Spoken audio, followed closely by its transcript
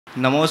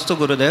नमोस्तु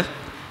गुरुदेव।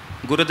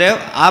 गुरुदेव,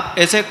 आप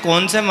ऐसे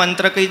कौन से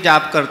मंत्र की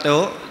जाप करते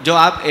हो जो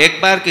आप एक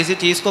बार किसी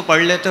चीज़ को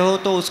पढ़ लेते हो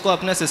तो उसको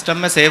अपने सिस्टम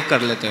में सेव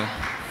कर लेते हो?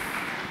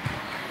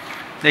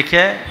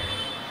 देखिए,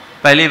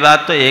 पहली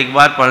बात तो एक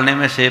बार पढ़ने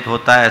में सेव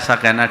होता है ऐसा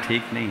कहना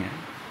ठीक नहीं है।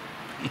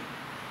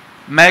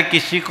 मैं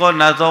किसी को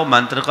न तो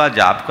मंत्र का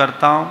जाप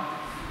करता हूँ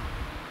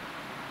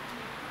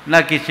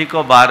न किसी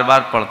को बार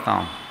बार पढ़ता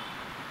हूँ।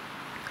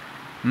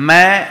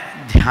 मैं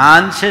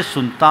ध्यान से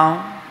सुनता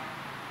हूँ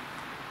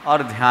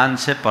और ध्यान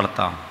से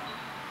पढ़ता हूँ।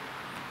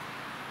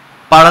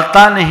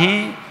 पढ़ता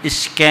नहीं,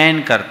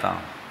 स्कैन करता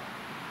हूँ,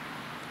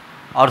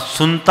 और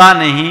सुनता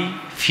नहीं,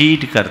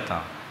 फीड करता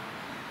हूँ।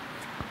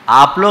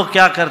 आप लोग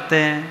क्या करते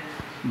हैं?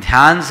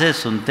 ध्यान से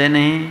सुनते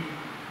नहीं,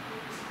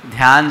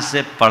 ध्यान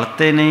से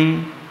पढ़ते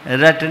नहीं,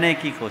 रटने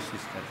की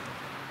कोशिश करते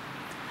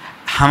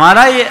हैं।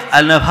 हमारा ये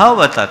अनुभव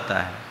बताता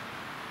है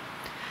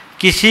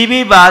किसी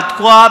भी बात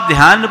को आप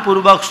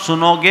ध्यानपूर्वक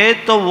सुनोगे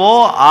तो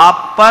वो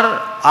आप पर,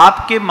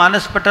 आपके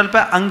मानस पटल पर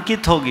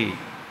अंकित होगी।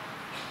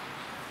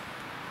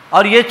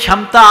 और ये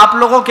क्षमता आप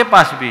लोगों के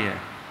पास भी है।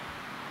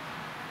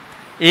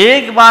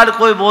 एक बार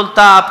कोई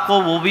बोलता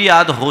आपको वो भी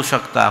याद हो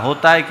सकता है।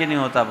 होता है कि नहीं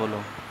होता?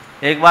 बोलो।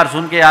 एक बार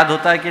सुन के याद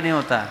होता है कि नहीं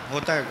होता है?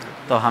 होता है।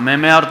 तो हमें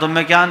में और तुम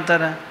में क्या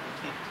अंतर है?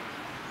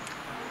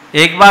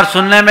 एक बार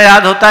सुनने में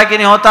याद होता है कि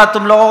नहीं होता?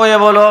 तुम लोगों को ये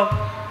बोलो।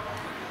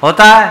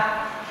 होता है?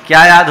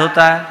 क्या याद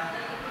होता है?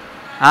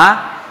 हाँ?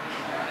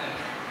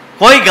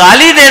 कोई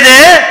गाली दे दे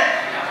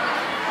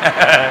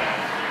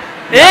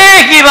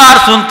एक ही बार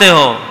सुनते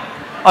हो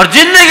और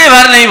जिंदगी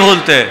भर नहीं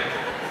भूलते।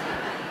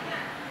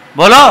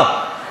 बोलो,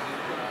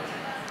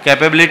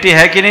 कैपेबिलिटी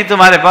है कि नहीं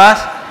तुम्हारे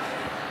पास?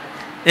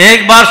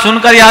 एक बार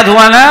सुनकर याद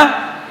हुआ ना?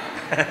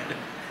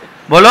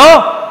 बोलो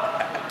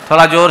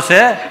थोड़ा जोर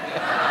से।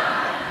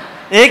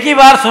 एक ही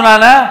बार सुना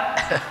ना?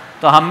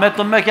 तो हम में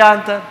तुम में क्या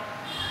अंतर?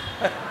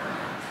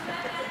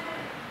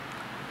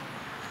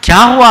 क्या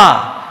हुआ?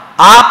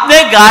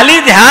 आपने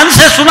गाली ध्यान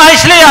से सुना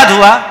इसलिए याद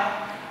हुआ।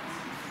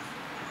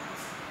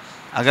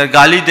 अगर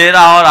गाली दे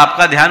रहा और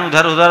आपका ध्यान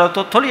उधर उधर हो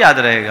तो थोड़ी याद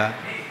रहेगा।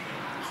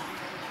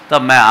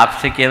 तब मैं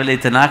आपसे केवल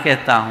इतना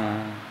कहता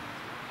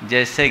हूं,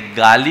 जैसे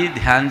गाली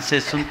ध्यान से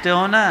सुनते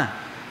हो ना,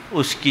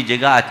 उसकी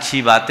जगह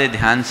अच्छी बातें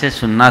ध्यान से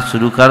सुनना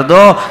शुरू कर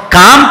दो,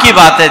 काम की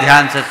बातें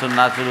ध्यान से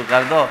सुनना शुरू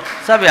कर दो,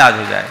 सब याद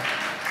हो जाए।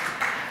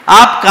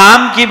 आप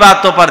काम की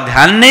बातों पर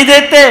ध्यान नहीं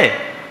देते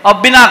और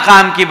बिना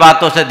काम की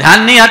बातों से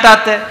ध्यान नहीं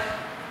हटाते।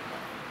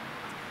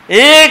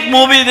 एक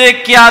मूवी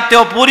देख के आते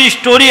हो, पूरी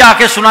स्टोरी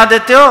आके सुना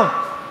देते हो।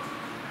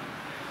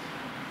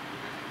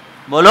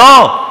 बोलो।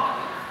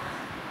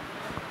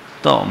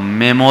 तो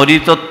मेमोरी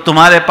तो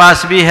तुम्हारे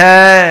पास भी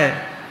है,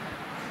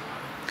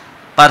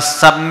 पर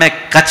सब में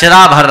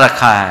कचरा भर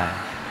रखा है।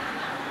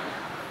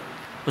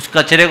 उस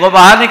कचरे को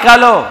बाहर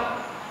निकालो,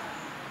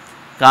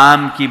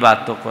 काम की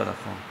बातों को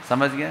रखो।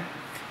 समझ गए?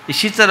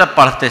 इसी तरह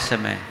पढ़ते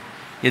समय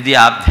यदि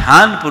आप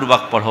ध्यान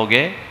पूर्वक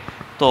पढ़ोगे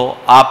तो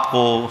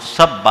आपको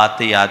सब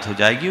बातें याद हो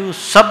जाएगी।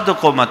 उस शब्द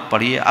को मत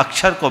पढ़िए,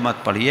 अक्षर को मत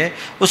पढ़िए,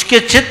 उसके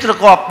चित्र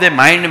को अपने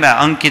माइंड में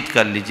अंकित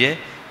कर लीजिए,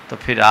 तो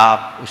फिर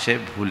आप उसे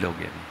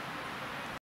भूलोगे नहीं।